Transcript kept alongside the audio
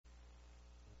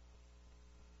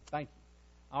Thank you.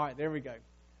 All right, there we go.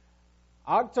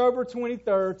 October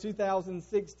 23rd,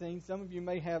 2016. Some of you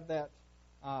may have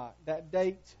that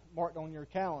date marked on your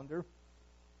calendar.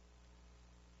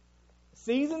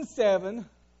 Season 7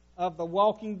 of The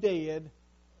Walking Dead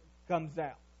comes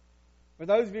out. For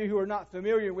those of you who are not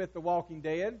familiar with The Walking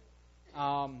Dead,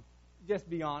 just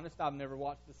be honest, I've never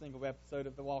watched a single episode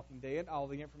of The Walking Dead. All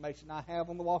the information I have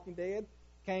on The Walking Dead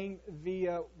came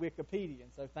via Wikipedia,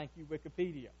 and so thank you,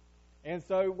 Wikipedia. And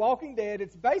so Walking Dead,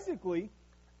 it's basically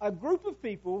a group of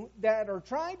people that are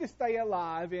trying to stay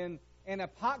alive in an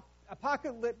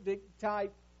apocalyptic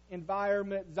type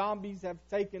environment. Zombies have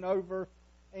taken over.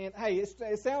 And hey,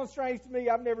 it sounds strange to me.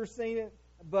 I've never seen it.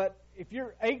 But if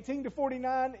you're 18 to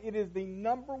 49, it is the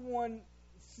number one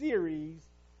series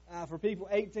for people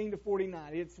 18 to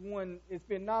 49. It's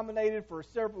been nominated for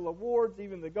several awards,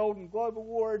 even the Golden Globe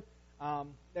Award.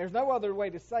 There's no other way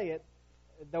to say it.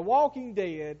 The Walking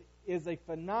Dead is a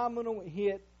phenomenal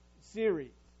hit series.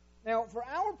 Now, for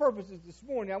our purposes this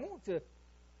morning, I want to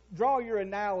draw an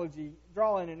analogy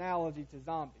to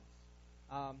zombies.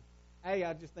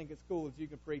 I just think it's cool that you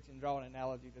can preach and draw an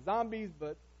analogy to zombies,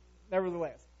 but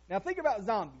nevertheless. Now, think about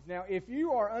zombies. Now, if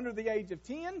you are under the age of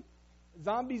 10,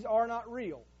 zombies are not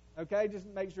real. Okay, just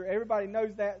make sure everybody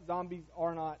knows that. Zombies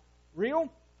are not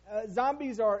real.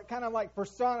 Zombies are kind of like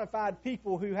personified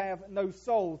people who have no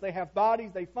souls. They have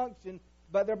bodies, they function,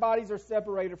 but their bodies are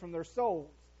separated from their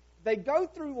souls. They go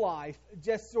through life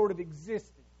just sort of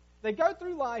existing. They go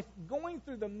through life going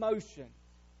through the motions,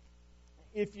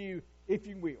 if you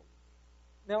will.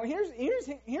 Now,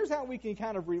 here's how we can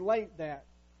kind of relate that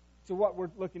to what we're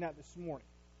looking at this morning.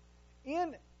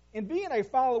 In being a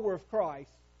follower of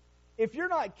Christ, if you're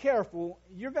not careful,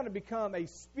 you're going to become a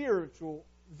spiritual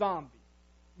zombie.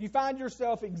 You find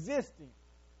yourself existing,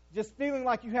 just feeling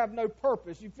like you have no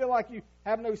purpose. You feel like you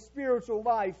have no spiritual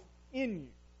life in you.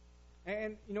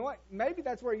 And you know what? Maybe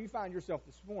that's where you find yourself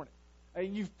this morning.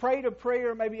 You've prayed a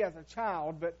prayer maybe as a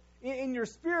child, but in your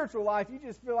spiritual life, you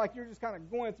just feel like you're just kind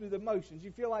of going through the motions.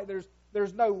 You feel like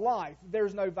there's no life,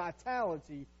 there's no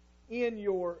vitality in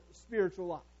your spiritual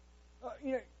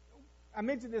life. I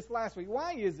mentioned this last week.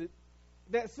 Why is it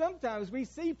that sometimes we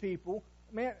see people,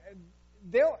 man,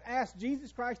 they'll ask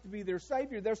Jesus Christ to be their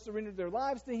Savior, they'll surrender their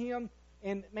lives to Him,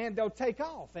 and man, they'll take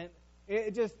off. And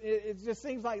it just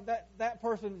seems like that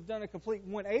person has done a complete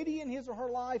 180 in his or her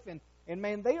life, and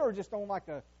man, they are just on like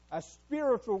a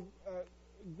spiritual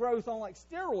growth on like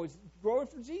steroids, growing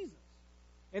for Jesus.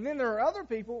 And then there are other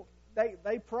people,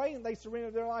 they pray and they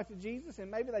surrender their life to Jesus,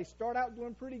 and maybe they start out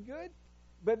doing pretty good,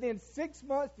 but then 6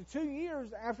 months to 2 years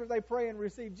after they pray and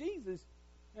receive Jesus,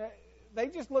 they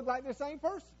just look like the same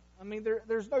person. I mean,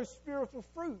 there's no spiritual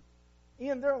fruit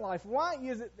in their life. Why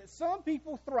is it that some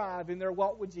people thrive in their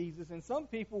walk with Jesus and some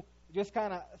people just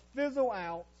kind of fizzle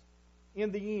out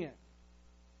in the end?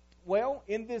 Well,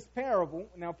 in this parable,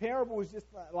 now parable is just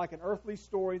like an earthly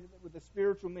story with a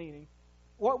spiritual meaning.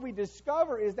 What we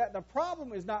discover is that the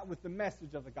problem is not with the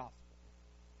message of the gospel.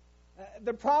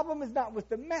 The problem is not with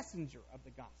the messenger of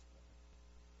the gospel.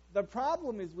 The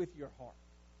problem is with your heart.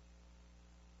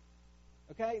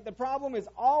 Okay? The problem is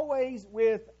always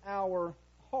with our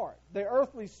heart. The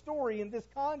earthly story in this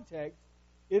context,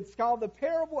 it's called the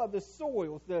parable of the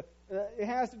soils. It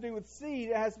has to do with seed.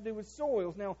 It has to do with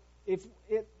soils. Now,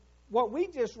 what we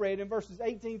just read in verses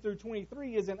 18 through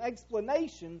 23 is an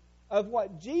explanation of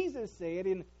what Jesus said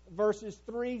in verses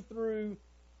 3 through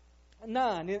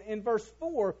 9. In verse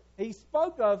 4, he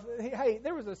spoke of, hey,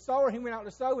 there was a sower, he went out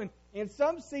to sow, and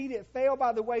some seed it fell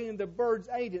by the way, and the birds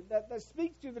ate it. That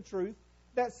speaks to the truth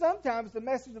that sometimes the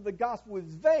message of the gospel is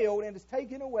veiled and is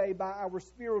taken away by our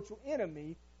spiritual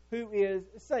enemy, who is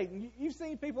Satan. You've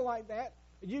seen people like that.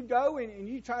 You go and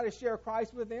you try to share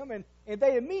Christ with them, and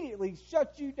they immediately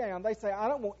shut you down. They say, I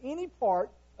don't want any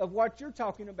part of what you're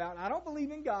talking about. I don't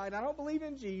believe in God. I don't believe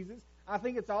in Jesus. I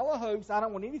think it's all a hoax. I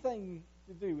don't want anything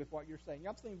to do with what you're saying.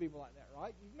 I've seen people like that,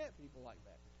 right? You've met people like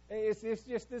that. It's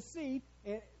just this seed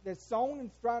that's sown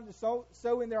and trying to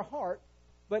sow in their heart,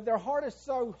 but their heart is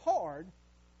so hard,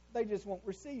 they just won't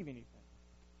receive anything.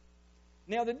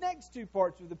 Now, the next two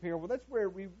parts of the parable, that's where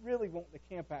we really want to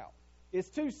camp out. It's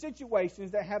two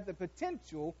situations that have the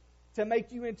potential to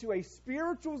make you into a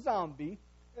spiritual zombie.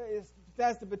 It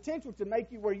has the potential to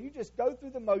make you where you just go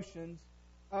through the motions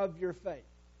of your faith.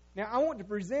 Now, I want to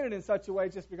present it in such a way,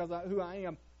 just because of who I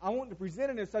am, I want to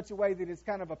present it in such a way that it's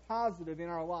kind of a positive in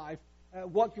our life.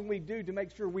 What can we do to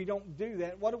make sure we don't do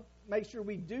that? Make sure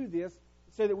we do this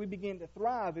so that we begin to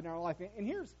thrive in our life? And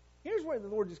here's where the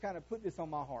Lord just kind of put this on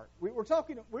my heart.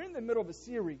 We're in the middle of a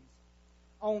series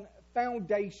on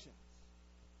foundations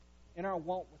in our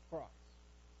walk with Christ.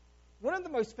 one of the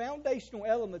most foundational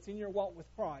elements in your walk with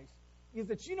Christ is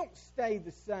that you don't stay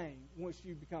the same once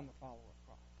you become a follower of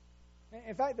Christ.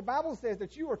 In fact, the Bible says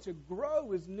that you are to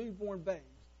grow as newborn babes.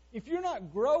 If you're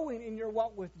not growing in your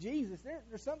walk with Jesus,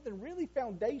 there's something really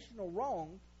foundational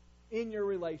wrong in your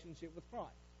relationship with Christ.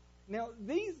 Now,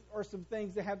 these are some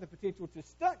things that have the potential to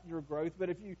stunt your growth, but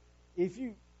if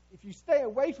you stay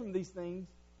away from these things,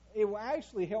 it will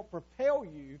actually help propel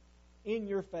you in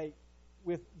your faith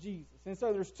with Jesus. And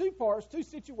so there's two parts, two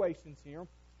situations here.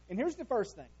 And here's the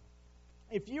first thing.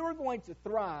 If you are going to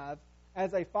thrive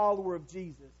as a follower of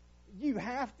Jesus, you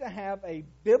have to have a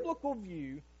biblical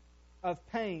view of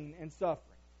pain and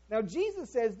suffering. Now, Jesus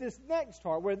says this next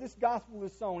part, where this gospel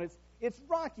is sown, it's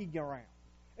rocky ground.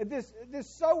 And this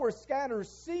sower scatters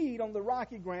seed on the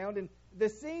rocky ground, and the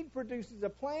seed produces a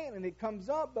plant, and it comes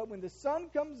up, but when the sun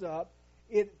comes up,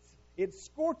 it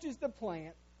scorches the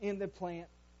plant, and the plant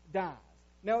dies.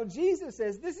 Now, Jesus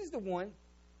says this is the one,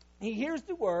 he hears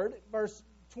the word, verse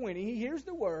 20, he hears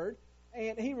the word,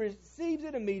 and he receives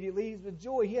it immediately. He's with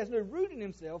joy. He has no root in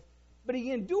himself, but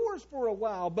he endures for a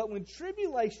while. But when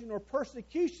tribulation or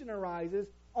persecution arises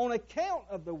on account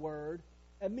of the word,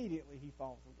 immediately he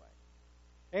falls away.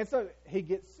 And so he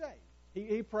gets saved.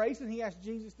 He prays and he asks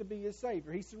Jesus to be his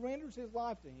Savior. He surrenders his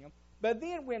life to him. But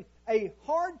then when a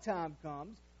hard time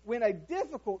comes, when a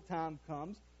difficult time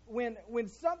comes, when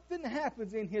something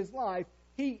happens in his life,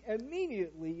 he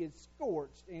immediately is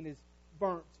scorched and is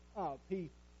burnt up. He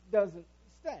doesn't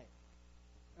stay.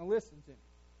 Now listen to me.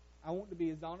 I want to be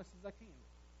as honest as I can.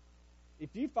 If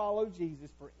you follow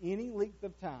Jesus for any length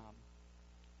of time,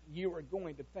 you are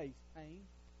going to face pain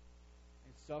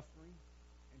and suffering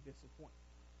and disappointment.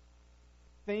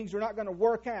 Things are not going to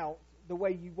work out the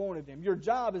way you wanted them. Your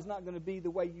job is not going to be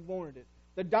the way you wanted it.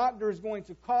 The doctor is going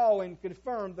to call and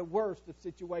confirm the worst of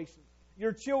situations.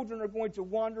 Your children are going to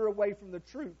wander away from the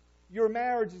truth. Your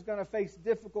marriage is going to face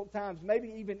difficult times, maybe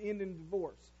even end in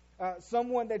divorce.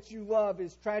 Someone that you love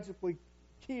is tragically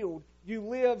killed. You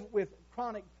live with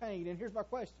chronic pain. And here's my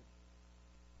question.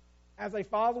 As a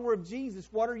follower of Jesus,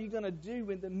 what are you going to do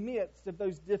in the midst of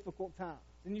those difficult times?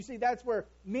 And you see, that's where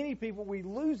many people, we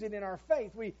lose it in our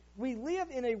faith. We live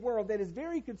in a world that is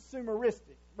very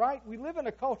consumeristic, right? We live in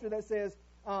a culture that says,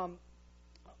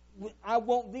 I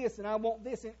want this and I want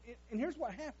this. And here's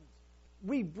what happens.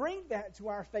 We bring that to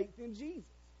our faith in Jesus.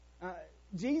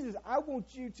 Jesus, I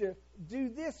want you to do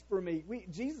this for me.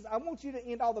 Jesus, I want you to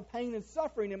end all the pain and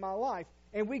suffering in my life.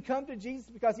 And we come to Jesus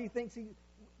because we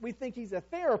think he's a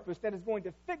therapist that is going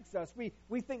to fix us.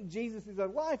 We think Jesus is a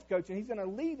life coach and he's going to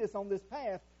lead us on this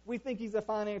path. We think he's a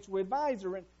financial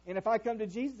advisor. And if I come to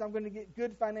Jesus, I'm going to get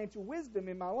good financial wisdom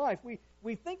in my life.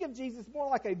 We think of Jesus more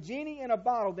like a genie in a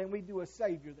bottle than we do a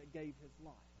Savior that gave his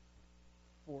life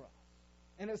for us.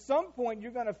 And at some point,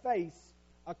 you're going to face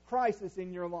a crisis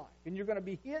in your life. And you're going to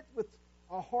be hit with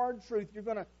a hard truth. You're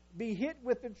going to be hit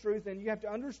with the truth. And you have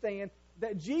to understand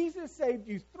that Jesus saved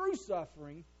you through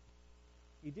suffering.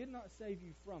 He did not save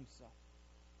you from suffering.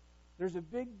 There's a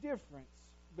big difference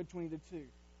between the two.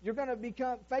 You're going to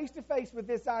become face to face with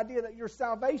this idea that your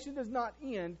salvation does not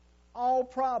end all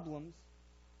problems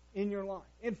in your life.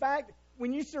 In fact,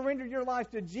 when you surrender your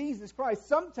life to Jesus Christ,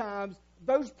 sometimes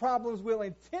those problems will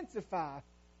intensify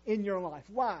in your life.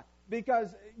 Why?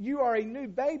 Because you are a new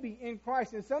baby in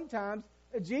Christ, and sometimes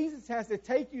Jesus has to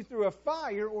take you through a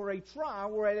fire or a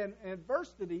trial or an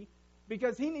adversity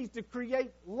because he needs to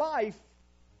create life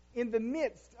in the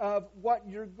midst of what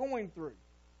you're going through.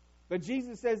 But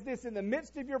Jesus says this, in the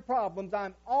midst of your problems,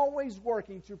 I'm always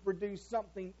working to produce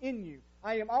something in you.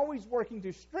 I am always working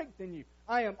to strengthen you.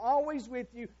 I am always with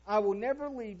you. I will never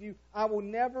leave you. I will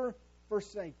never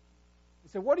forsake you.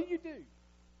 So what do you do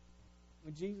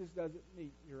when Jesus doesn't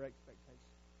meet your expectations?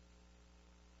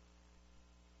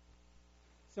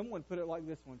 Someone put it like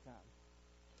this one time.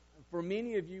 For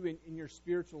many of you in your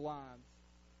spiritual lives,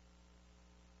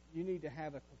 you need to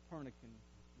have a Copernican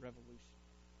revolution.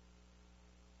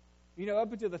 You know,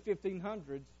 up until the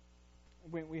 1500s,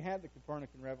 when we had the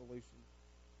Copernican revolution,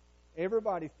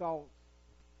 everybody thought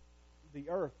the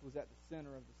earth was at the center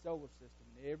of the solar system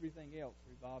and everything else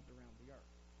revolved around the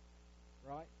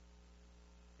earth. Right?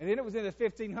 And then it was in the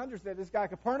 1500s that this guy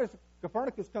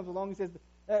Copernicus comes along and says,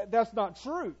 that's not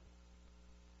true.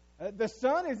 The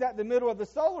sun is at the middle of the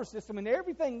solar system and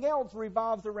everything else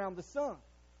revolves around the sun.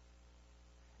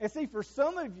 And see, for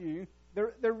some of you,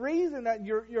 the reason that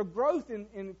your growth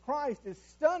in Christ is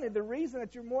stunted, the reason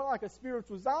that you're more like a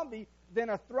spiritual zombie than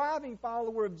a thriving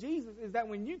follower of Jesus is that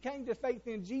when you came to faith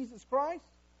in Jesus Christ,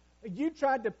 You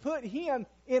tried to put him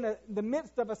in the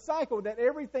midst of a cycle that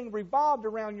everything revolved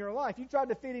around your life. You tried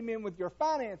to fit him in with your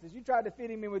finances. You tried to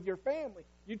fit him in with your family.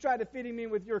 You tried to fit him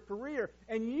in with your career.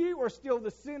 And you are still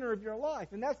the center of your life.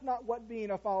 And that's not what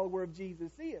being a follower of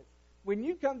Jesus is. When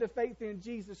you come to faith in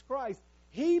Jesus Christ,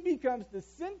 he becomes the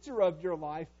center of your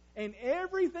life, and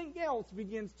everything else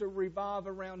begins to revolve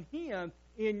around him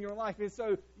in your life. And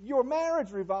so your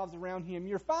marriage revolves around him.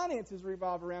 Your finances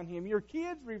revolve around him. Your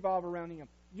kids revolve around him.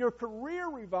 Your career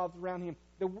revolves around him.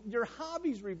 Your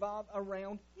hobbies revolve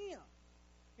around him.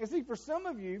 And see, for some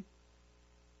of you,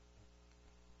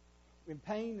 when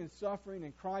pain and suffering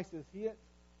and crisis hit,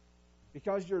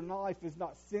 because your life is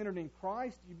not centered in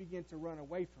Christ, you begin to run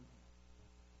away from him.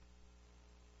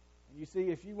 And you see,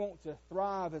 if you want to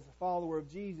thrive as a follower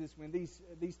of Jesus when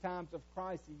these times of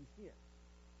crisis hit,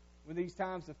 when these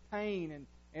times of pain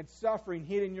and suffering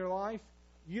hit in your life,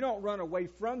 you don't run away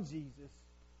from Jesus.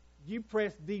 You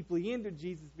press deeply into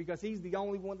Jesus because he's the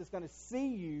only one that's going to see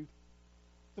you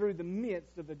through the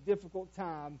midst of a difficult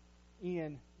time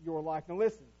in your life. Now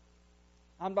listen,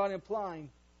 I'm not implying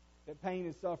that pain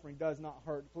and suffering does not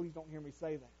hurt. Please don't hear me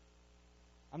say that.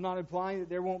 I'm not implying that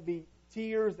there won't be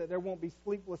tears, that there won't be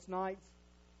sleepless nights.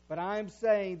 But I am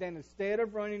saying that instead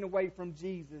of running away from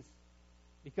Jesus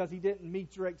because he didn't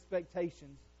meet your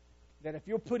expectations, that if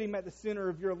you'll put him at the center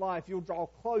of your life, you'll draw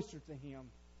closer to him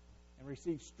and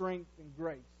receive strength and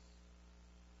grace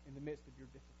in the midst of your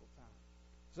difficult time.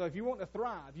 So if you want to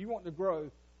thrive, you want to grow,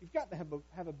 you've got to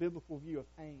have a biblical view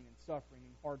of pain and suffering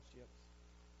and hardships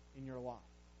in your life.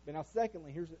 But now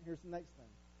secondly, here's the next thing.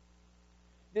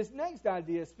 This next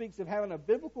idea speaks of having a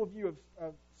biblical view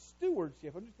of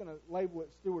stewardship. I'm just going to label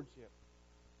it stewardship.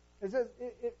 It says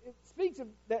it speaks of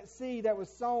that seed that was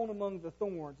sown among the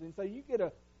thorns. And so you get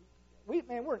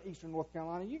we're in eastern North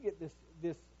Carolina. You get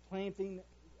this planting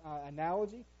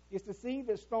analogy. It's the seed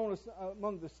that's sown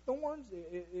among the thorns.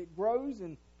 It grows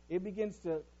and it begins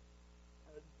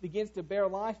to bear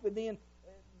life. But then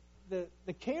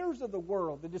the cares of the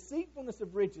world, the deceitfulness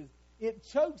of riches, it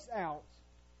chokes out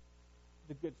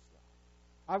the good stuff.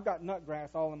 I've got nut grass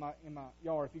all in my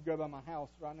yard. If you go by my house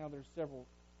right now, there's several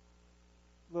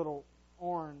little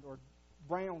orange or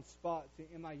brown spots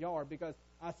in my yard because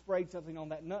I sprayed something on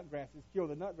that nut grass. It's killed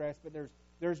the nut grass, but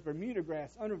there's Bermuda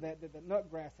grass under that the nut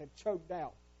grass had choked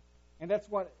out. And that's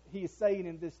what he is saying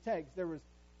in this text. There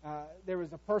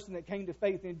was a person that came to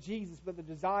faith in Jesus, but the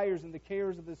desires and the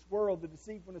cares of this world, the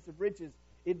deceitfulness of riches,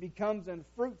 it becomes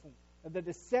unfruitful. The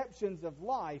deceptions of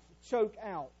life choke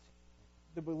out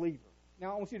the believer.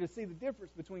 Now, I want you to see the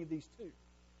difference between these two.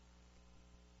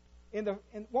 In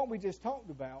what we just talked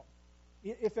about,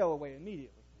 it fell away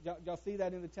immediately. Y'all see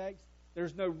that in the text?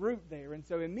 There's no root there, and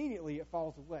so immediately it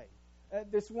falls away.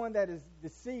 This one that is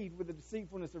deceived with the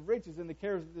deceitfulness of riches and the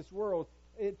cares of this world,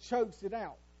 it chokes it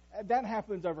out. That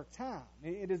happens over time.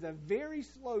 It is a very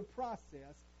slow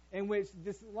process in which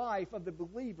this life of the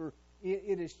believer,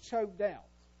 it is choked out.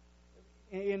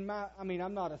 I'm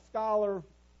not a scholar.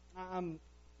 I'm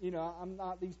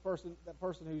not that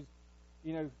person who's,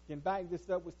 can back this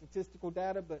up with statistical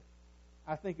data, but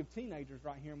I think of teenagers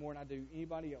right here more than I do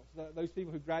anybody else. Those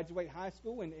people who graduate high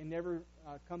school and never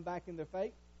come back in their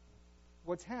faith,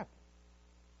 what's happened?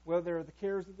 Well, there are the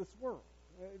cares of this world.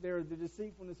 There are the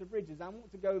deceitfulness of riches. I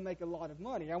want to go and make a lot of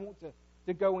money. I want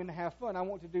to go and have fun. I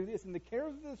want to do this. And the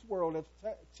cares of this world have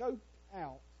choked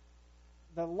out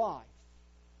the life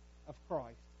of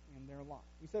Christ in their life.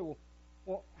 You say,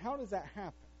 well, how does that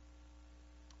happen?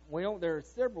 Well, there are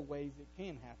several ways it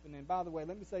can happen. And by the way,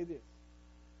 let me say this.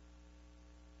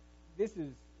 This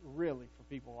is really for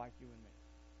people like you and me.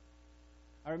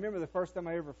 I remember the first time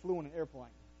I ever flew on an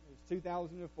airplane. It was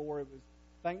 2004. It was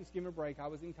Thanksgiving break. I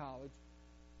was in college.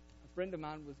 A friend of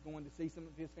mine was going to see some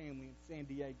of his family in San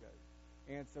Diego.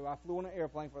 And so I flew on an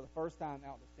airplane for the first time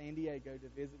out to San Diego to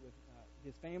visit with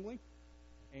his family.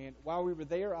 And while we were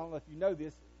there, I don't know if you know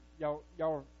this, y'all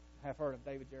have heard of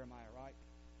David Jeremiah, right?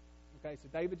 Okay, so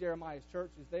David Jeremiah's church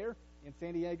is there in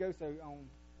San Diego. So on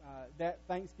that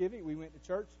Thanksgiving, we went to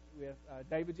church with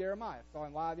David Jeremiah, saw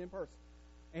him live in person.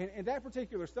 And that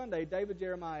particular Sunday, David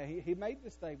Jeremiah, he made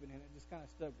this statement, and it just kind of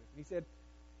stuck with me. He said,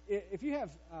 if you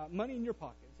have money in your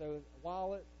pocket, so a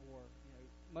wallet or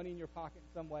money in your pocket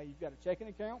in some way, you've got a checking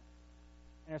account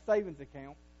and a savings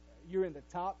account, you're in the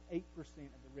top 8% of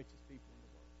the richest people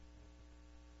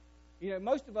in the world.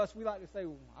 Most of us, we like to say,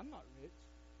 well, I'm not rich.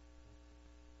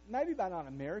 Maybe by not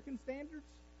American standards,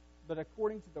 but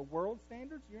according to the world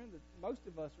standards, most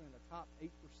of us are in the top 8%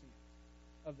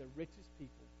 of the richest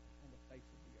people on the face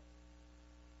of the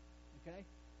earth. Okay?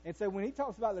 And so when he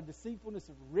talks about the deceitfulness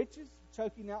of riches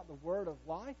choking out the word of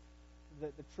life,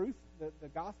 the truth, the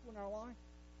gospel in our life,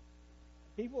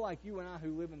 people like you and I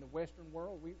who live in the Western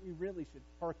world, we really should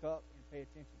perk up and pay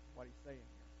attention to what he's saying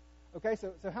here. Okay,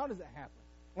 so how does it happen?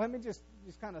 Let me just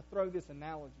kind of throw this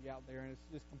analogy out there, and it's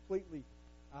just completely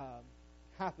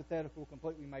hypothetical,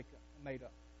 completely made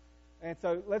up. And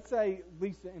so let's say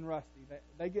Lisa and Rusty,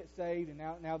 they get saved, and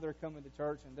now they're coming to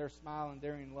church, and they're smiling,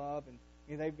 they're in love, and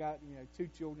they've got 2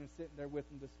 children sitting there with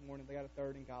them this morning. They got a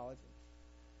third in college.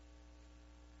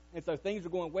 And so things are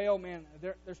going well, man.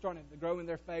 They're starting to grow in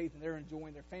their faith, and they're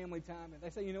enjoying their family time. And they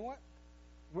say, you know what?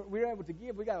 We're able to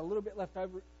give. We got a little bit left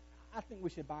over. I think we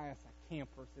should buy us a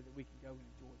camper so that we can go and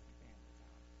enjoy some family time.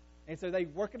 And so they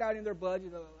work it out in their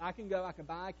budget. I can go. I can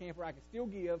buy a camper. I can still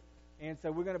give. And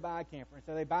so we're going to buy a camper. And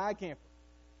so they buy a camper.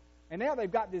 And now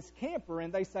they've got this camper,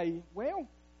 and they say, well,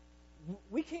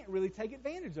 we can't really take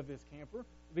advantage of this camper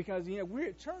because, we're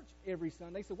at church every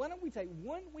Sunday. So why don't we take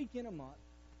 1 weekend a month,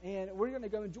 and we're going to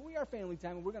go enjoy our family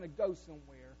time, and we're going to go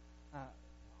somewhere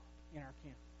in our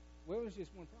camper. Well, there's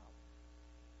just one problem.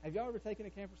 Have y'all ever taken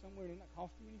a camper somewhere and it not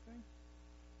cost you anything?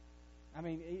 I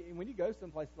mean, when you go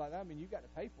someplace like that, you've got to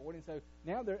pay for it. And so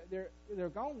now they're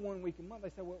gone 1 week a month.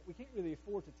 They say, well, we can't really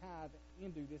afford to tithe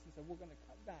and do this, and so we're going to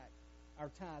cut back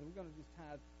our tithe. We're going to just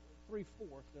tithe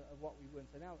 3/4 of what we would.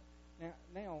 So now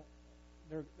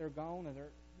they're gone, and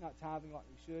they're not tithing like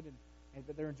we should,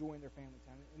 but they're enjoying their family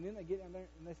time. And then they get down there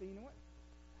and they say, you know what?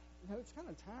 It's kind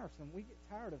of tiresome. We get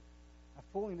tired of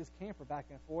pulling this camper back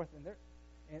and forth, and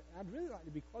I'd really like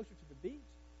to be closer to the beach.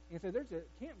 And so there's a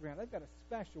campground. They've got a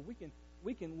special. We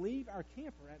can leave our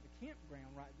camper at the campground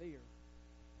right there.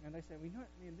 And they say, well, you know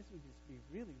what, man, this would just be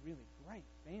really, really great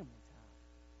family time.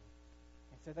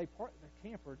 And so they park their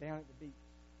camper down at the beach.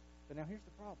 But now here's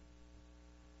the problem.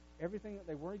 Everything that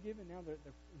they were given, now they're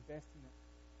investing it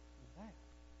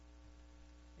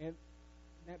in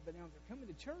that. But now they're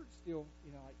coming to church still,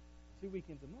 like 2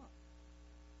 weekends a month.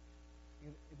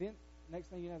 And then next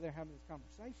thing you know, they're having this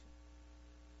conversation.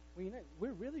 Well,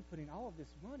 we're really putting all of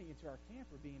this money into our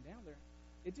camper being down there.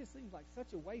 It just seems like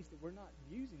such a waste that we're not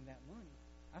using that money.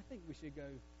 I think we should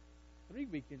go 3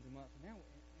 weekends a month now,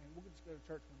 and we'll just go to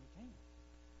church when we can.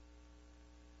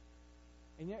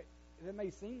 And yet, that may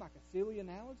seem like a silly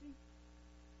analogy,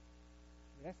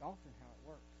 but that's often how it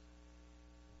works.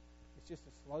 It's just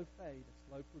a slow fade, a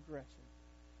slow progression.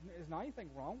 There's not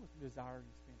anything wrong with desiring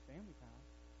to spend family time.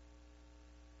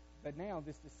 But now,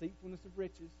 this deceitfulness of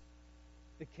riches,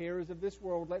 the cares of this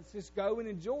world, let's just go and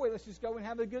enjoy. Let's just go and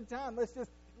have a good time. Let's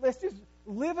just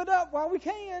live it up while we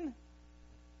can.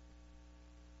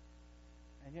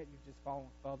 And yet you've just fallen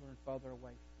further and further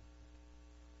away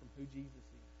from who Jesus is.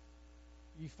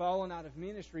 You've fallen out of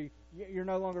ministry. You're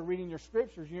no longer reading your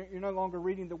scriptures. You're no longer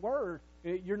reading the Word.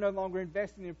 You're no longer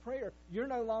investing in prayer. You're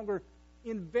no longer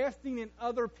investing in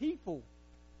other people.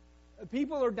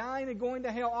 People are dying and going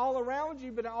to hell all around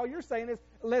you, but all you're saying is,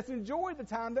 let's enjoy the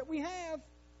time that we have.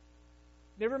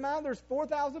 Never mind, there's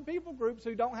 4,000 people groups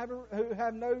who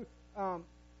have no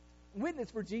witness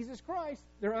for Jesus Christ.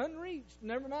 They're unreached.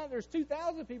 Never mind, there's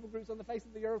 2,000 people groups on the face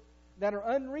of the earth that are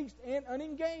unreached and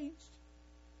unengaged.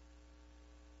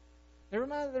 Never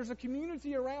mind, there's a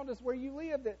community around us where you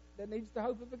live that needs the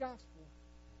hope of the gospel.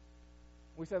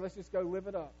 We say, let's just go live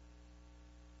it up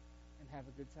and have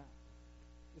a good time.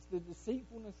 It's the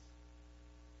deceitfulness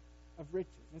of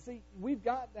riches. And see, we've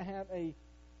got to have a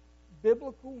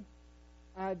biblical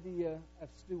idea of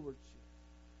stewardship.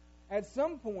 At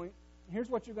some point, here's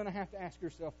what you're going to have to ask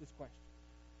yourself this question.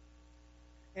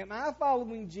 Am I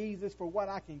following Jesus for what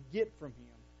I can get from Him?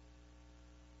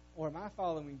 Or am I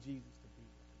following Jesus to be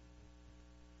with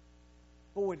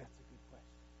Him? Boy, that's a good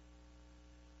question.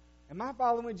 Am I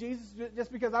following Jesus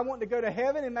just because I want to go to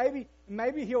heaven and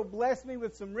maybe He'll bless me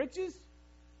with some riches?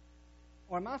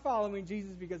 Or am I following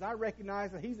Jesus because I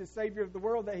recognize that He's the Savior of the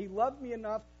world, that He loved me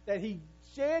enough, that He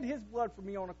shed His blood for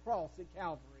me on a cross at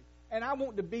Calvary, and I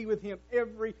want to be with Him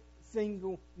every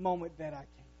single moment that I can?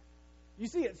 You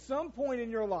see, at some point in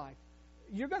your life,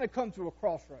 you're going to come to a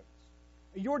crossroads.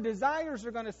 Your desires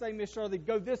are going to say, Miss Shirley,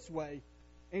 go this way.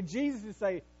 And Jesus will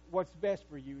say, what's best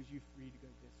for you is for you to go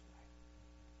this way.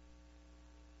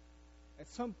 At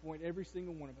some point, every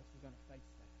single one of us is going to face that.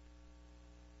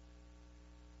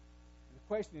 The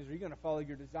question is, are you going to follow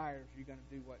your desires, or are you going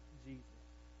to do what Jesus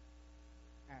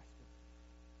asked of you?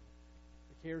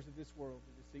 The cares of this world,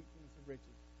 the deceitfulness of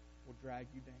riches, will drag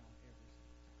you down every single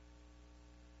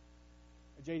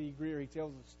time. J.D. Greer, he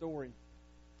tells a story.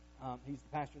 He's the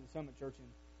pastor of the Summit Church in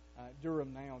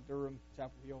Durham now. Durham,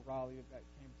 Chapel Hill, Raleigh, they've got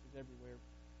campuses everywhere.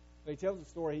 But he tells a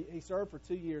story. He served for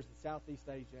 2 years in Southeast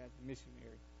Asia as a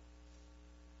missionary.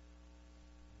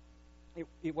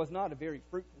 it was not a very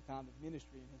fruitful time of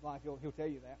ministry in his life. He'll tell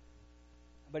you that.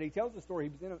 But he tells the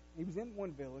story. He was in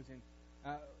one village, and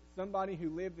somebody who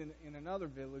lived in another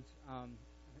village,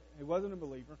 who wasn't a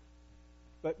believer,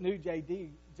 but knew J.D.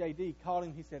 called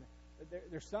him. He said,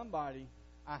 there's somebody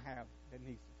I have that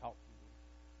needs to talk to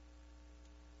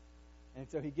you. And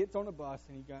so he gets on a bus,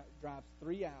 and he drives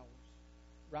 3 hours,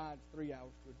 rides 3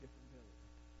 hours to a different village.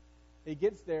 He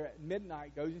gets there at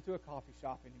midnight, goes into a coffee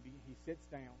shop, and he sits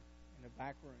down in a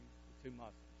back room with 2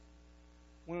 Muslims,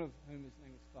 one of whom his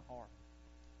name is Fahar.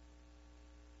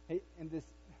 And this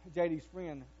J.D.'s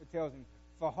friend tells him,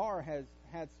 Fahar has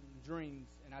had some dreams,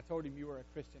 and I told him you were a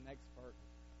Christian expert,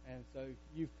 and so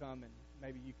you've come, and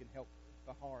maybe you can help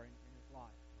Fahar in his life.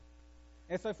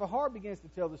 And so Fahar begins to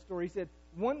tell the story. He said,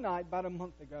 one night, about a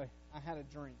month ago, I had a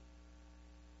dream.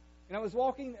 And I was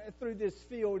walking through this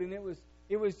field, and it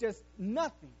was just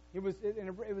nothing. It was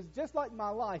just like my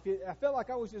life. I felt like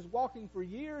I was just walking for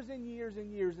years and years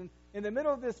and years, and in the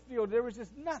middle of this field, there was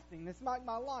just nothing. It's like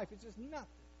my life. It's just nothing.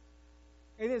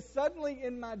 And then suddenly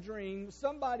in my dream,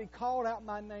 somebody called out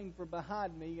my name from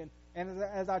behind me, and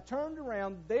as I turned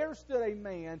around, there stood a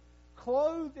man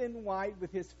clothed in white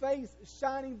with his face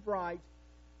shining bright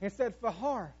and said,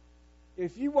 Fahar,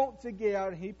 if you want to get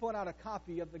out, and he put out a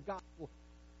copy of the gospel,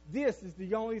 this is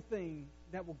the only thing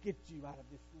that will get you out of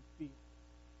this field.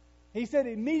 He said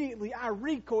immediately I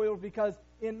recoiled because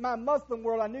in my Muslim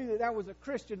world I knew that was a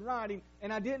Christian writing,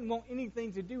 and I didn't want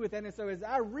anything to do with that. And so as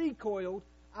I recoiled,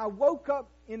 I woke up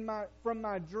from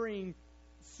my dream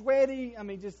sweaty. I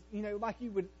mean, just, like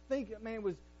you would think a man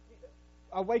was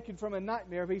awakened from a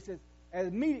nightmare. But he says,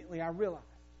 immediately I realized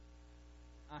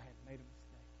I had made a mistake.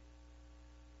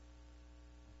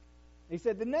 He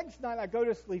said, the next night I go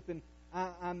to sleep, and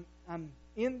I'm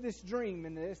in this dream,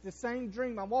 and it's the same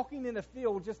dream. I'm walking in a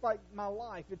field just like my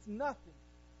life. It's nothing.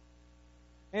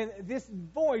 And this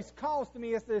voice calls to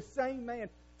me as the same man,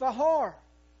 Fahar,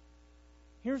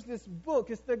 here's this book.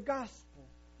 It's the gospel.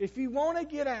 If you want to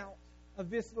get out of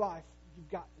this life, you've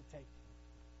got to take it.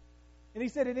 And he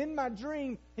said, and in my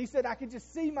dream, he said, I could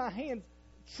just see my hands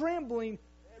trembling,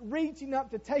 reaching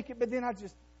up to take it, but then I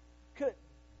just couldn't.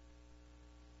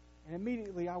 And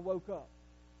immediately I woke up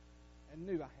and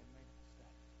knew I had made a mistake.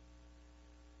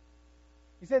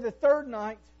 He said, the third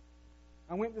night,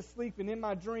 I went to sleep, and in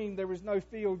my dream, there was no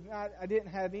field. I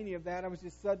didn't have any of that. I was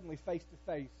just suddenly face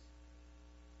to face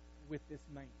with this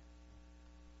man.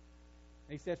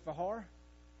 And he said, Fahar,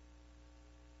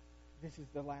 this is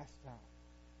the last time.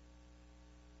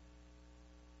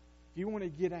 If you want to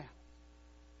get out,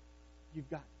 you've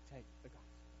got to take the gospel.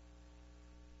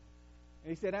 And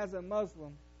he said, as a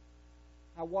Muslim,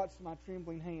 I watched my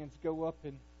trembling hands go up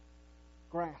and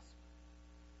grasp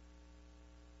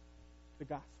the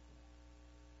gospel.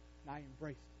 And I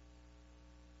embraced it.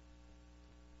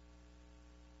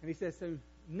 And he said, so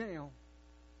now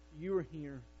you are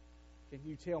here. Can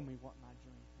you tell me what my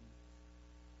dream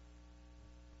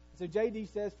means? So J.D.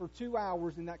 says for 2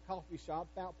 hours in that coffee shop,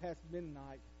 about past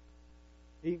midnight,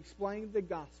 he explained the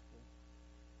gospel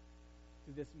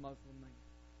to this Muslim man.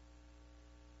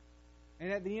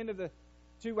 And at the end of the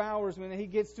 2 hours, when he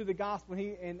gets to the gospel,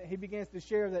 he begins to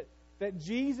share that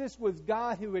Jesus was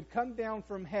God who had come down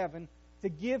from heaven to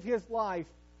give his life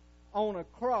on a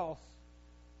cross.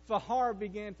 Fahar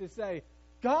began to say,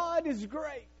 God is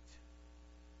great.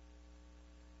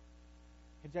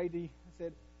 And J.D.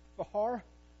 said, Fahar,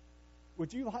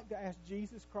 would you like to ask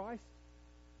Jesus Christ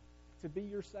to be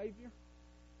your Savior?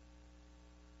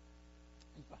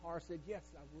 And Fahar said, yes,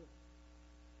 I would.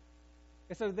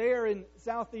 And so there in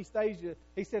Southeast Asia,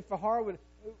 he said, Fahar, would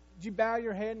you bow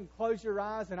your head and close your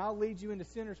eyes, and I'll lead you into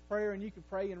sinner's prayer, and you can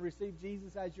pray and receive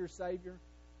Jesus as your Savior.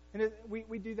 And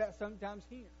we do that sometimes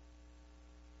here.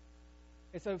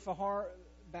 And so Fahar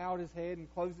bowed his head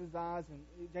and closed his eyes, and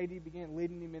J.D. began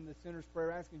leading him in the sinner's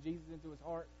prayer, asking Jesus into his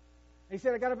heart. And he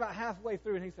said, I got about halfway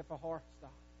through, and he said, Fahar,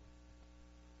 stop.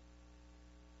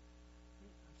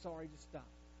 I'm sorry, just stop.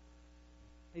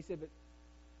 He said, but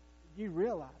you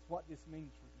realize what this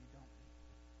means for you, don't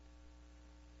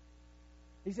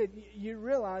you? He said, you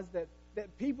realize that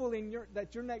people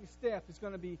that your next step is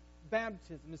going to be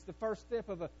baptism. It's the first step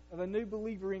of a new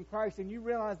believer in Christ, and you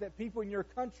realize that people in your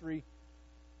country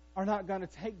are not going to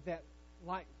take that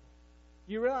lightly.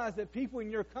 You realize that people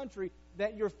in your country,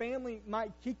 that your family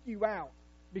might kick you out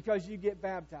because you get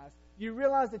baptized. You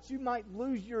realize that you might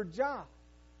lose your job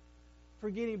for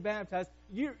getting baptized.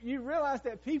 You realize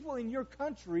that people in your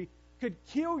country could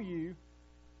kill you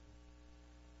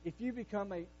if you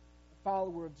become a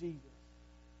follower of Jesus.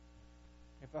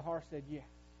 And Fahar said, yes,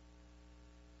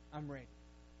 I'm ready.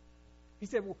 He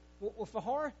said, well,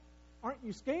 Fahar, aren't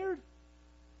you scared?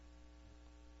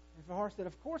 And Fahar said,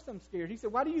 of course I'm scared. He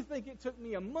said, why do you think it took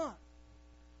me a month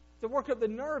to work up the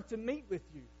nerve to meet with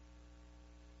you?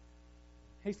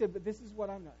 He said, but this is what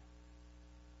I know.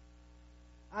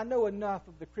 I know enough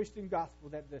of the Christian gospel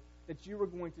that you were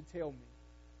going to tell me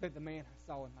that the man I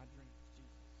saw in my dream was Jesus.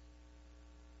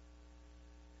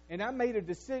 And I made a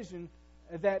decision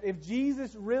that if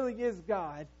Jesus really is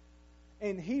God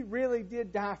and He really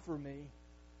did die for me,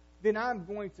 then I'm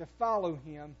going to follow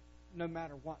Him no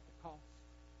matter what the cost.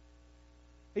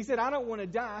 He said, I don't want to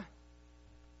die,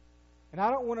 and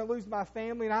I don't want to lose my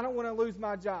family, and I don't want to lose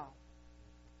my job.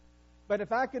 But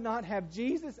if I could not have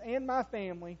Jesus and my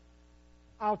family,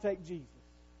 I'll take Jesus.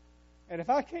 And if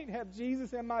I can't have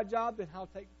Jesus and my job, then I'll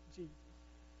take Jesus.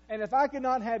 And if I could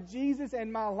not have Jesus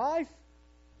and my life,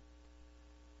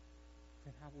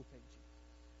 then I will take Jesus.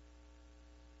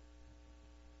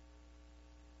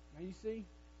 Now you see,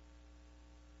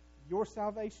 your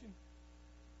salvation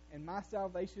and my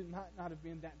salvation might not have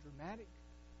been that dramatic,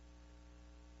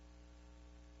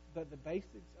 but the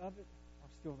basics of it are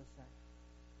still the same.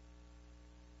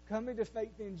 Coming to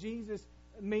faith in Jesus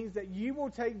means that you will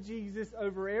take Jesus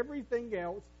over everything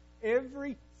else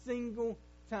every single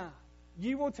time.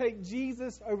 You will take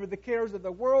Jesus over the cares of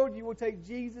the world. You will take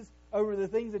Jesus over the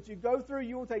things that you go through.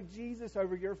 You will take Jesus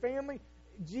over your family.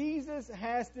 Jesus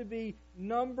has to be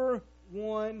number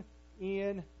one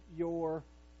in your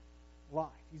life.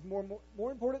 He's more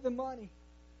important than money,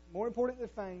 more important than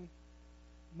fame,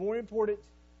 more important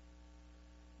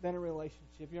than a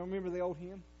relationship. You remember the old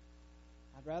hymn?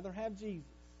 I'd rather have Jesus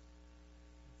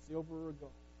than silver or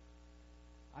gold.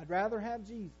 I'd rather have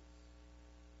Jesus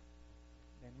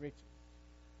than riches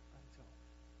untold.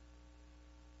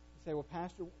 You say, well,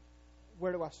 Pastor,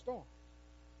 where do I start?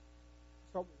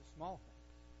 Start with the small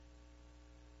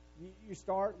things. You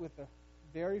start with the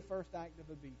very first act of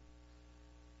obedience.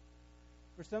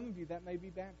 For some of you, that may be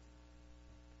baptism.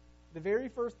 The very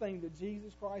first thing that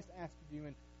Jesus Christ asked of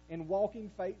you in walking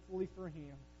faithfully for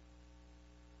Him,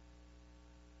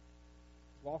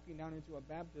 walking down into a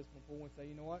baptismal pool and say,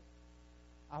 you know what?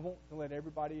 I want to let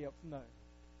everybody else know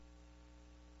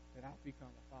that I've become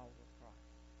a follower of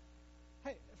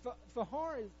Christ. Hey,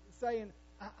 Fahar is saying,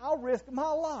 I'll risk my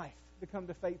life to come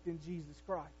to faith in Jesus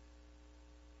Christ.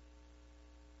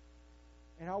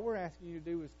 And all we're asking you to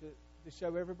do is to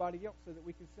show everybody else so that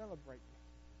we can celebrate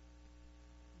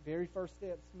you. Very first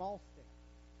step, small step.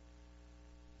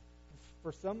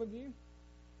 For some of you,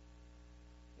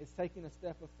 it's taking a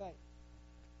step of faith.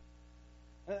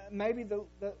 Maybe the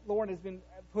Lord has been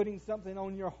putting something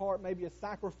on your heart, maybe a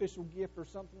sacrificial gift or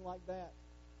something like that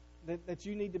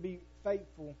you need to be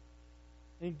faithful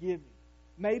in giving.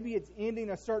 Maybe it's ending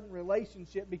a certain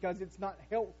relationship because it's not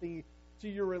healthy to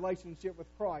your relationship with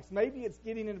Christ. Maybe it's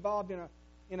getting involved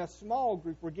in a small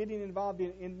group or getting involved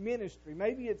in ministry.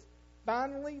 Maybe it's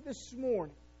finally this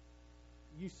morning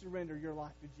you surrender your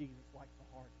life to Jesus like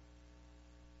the heart.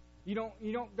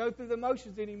 You don't go through the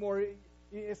motions anymore.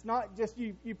 It's not just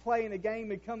you playing a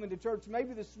game and coming to church.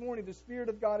 Maybe this morning the Spirit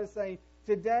of God is saying,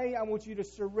 today I want you to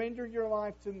surrender your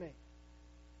life to me.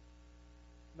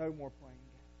 No more playing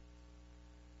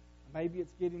games. Maybe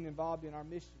it's getting involved in our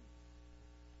missions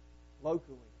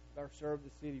locally with our Serve the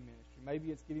City ministry.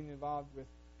 Maybe it's getting involved with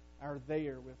our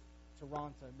There, with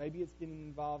Toronto. Maybe it's getting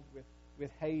involved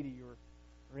with Haiti or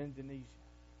Indonesia.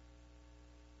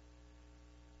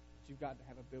 But you've got to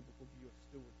have a biblical view of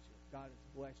stewardship. God has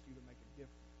blessed you to make a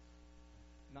difference,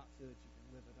 not so that you can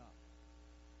live it up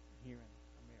here in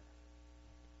America.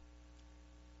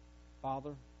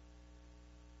 Father,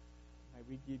 may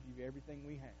we give you everything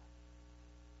we have.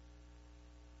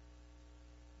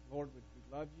 Lord, would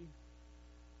we love you?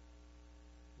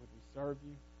 Would we serve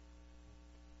you?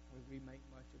 Would we make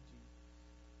much of Jesus?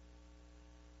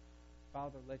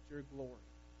 Father, let your glory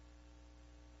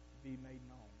be made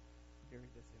known during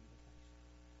this invitation.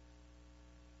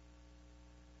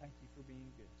 Thank you for being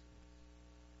good to us.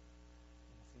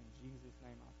 And it's in Jesus'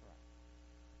 name I pray.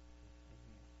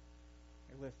 Amen.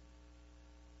 Hey, listen.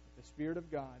 If the Spirit of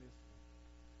God is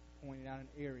pointing out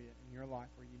an area in your life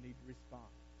where you need to respond,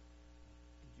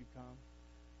 would you come?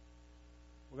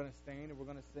 We're going to stand and we're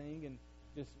going to sing and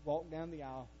just walk down the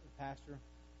aisle. Pastor,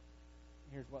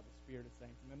 here's what the Spirit is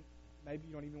saying. Maybe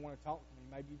you don't even want to talk to me.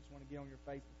 Maybe you just want to get on your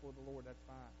face before the Lord. That's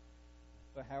fine.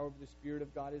 But however the Spirit of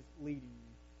God is leading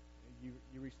you,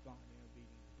 you respond in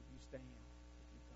obedience. Would you stand?